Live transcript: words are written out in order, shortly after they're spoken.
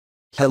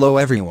Hello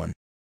everyone.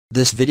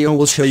 This video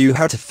will show you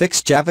how to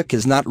fix javac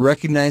is not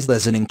recognized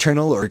as an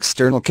internal or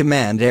external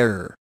command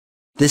error.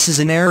 This is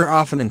an error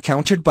often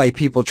encountered by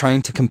people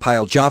trying to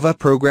compile Java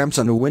programs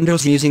on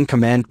Windows using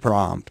command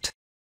prompt.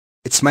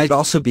 It might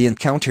also be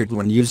encountered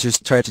when users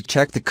try to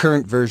check the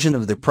current version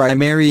of the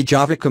primary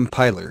Java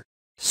compiler.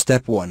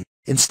 Step 1.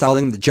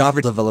 Installing the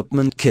Java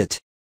Development Kit.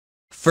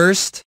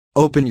 First,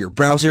 open your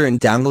browser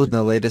and download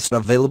the latest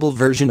available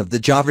version of the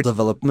Java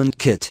Development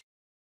Kit.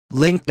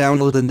 Link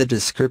download in the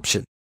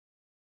description.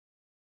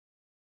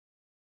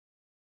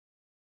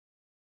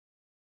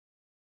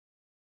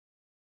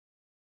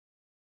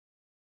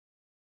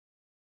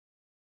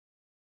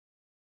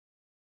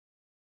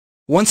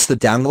 Once the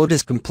download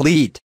is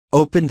complete,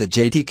 open the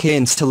JDK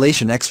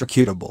installation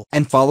executable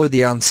and follow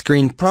the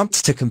on-screen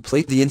prompts to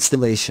complete the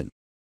installation.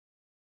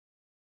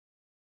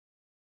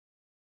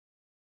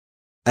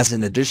 As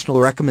an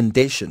additional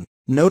recommendation,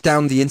 note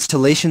down the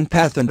installation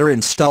path under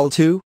Install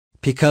To,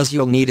 because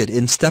you'll need it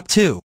in Step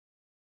 2.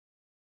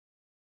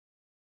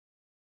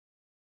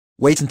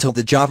 Wait until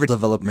the Java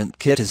Development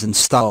Kit is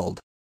installed.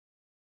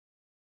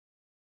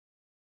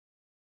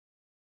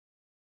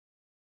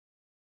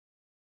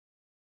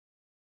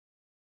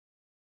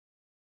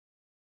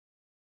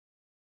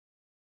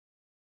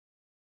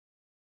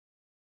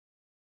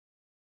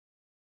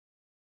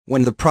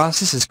 When the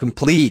process is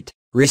complete,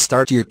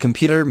 restart your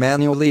computer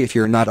manually if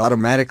you're not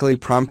automatically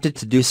prompted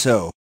to do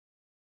so.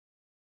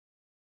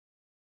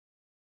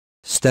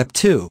 Step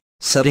 2.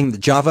 Setting the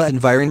Java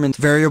environment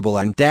variable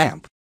on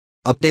damp.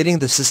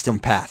 Updating the system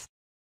path.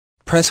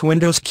 Press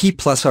Windows key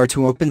 +R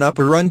to open up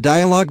a Run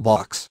dialog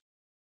box.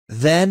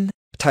 Then,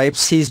 type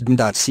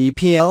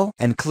system.cpl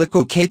and click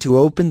OK to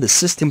open the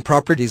System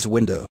Properties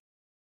window.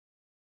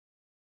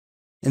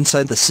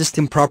 Inside the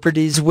System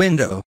Properties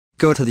window,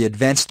 go to the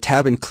Advanced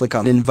tab and click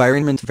on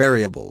Environment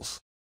Variables.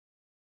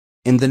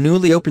 In the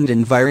newly opened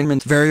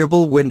Environment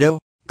Variable window,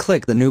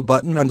 click the New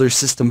button under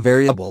System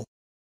Variable.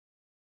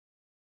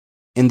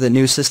 In the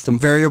new System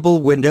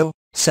Variable window,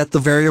 set the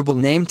variable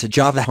name to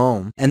Java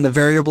Home and the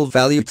variable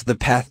value to the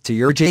path to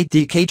your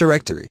JDK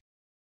directory.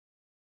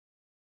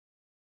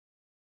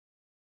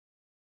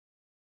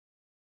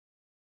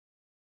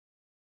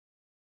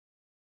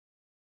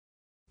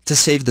 To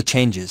save the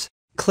changes,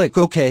 click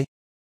OK.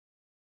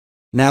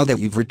 Now that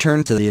you've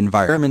returned to the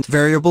Environment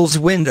Variables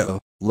window,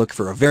 look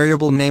for a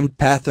variable named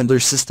Path under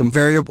System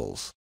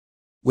Variables.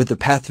 With the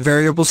path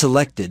variable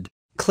selected,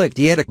 click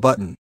the Edit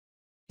button.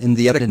 In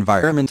the Edit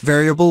Environment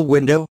Variable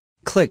window,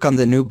 click on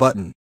the New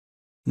button.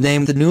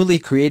 Name the newly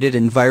created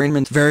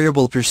environment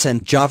variable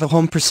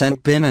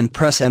 %JavaHome%bin and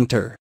press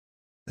Enter.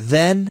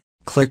 Then,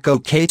 click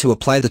OK to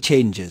apply the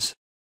changes.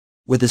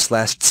 With this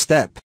last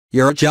step,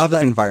 your Java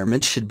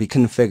environment should be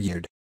configured.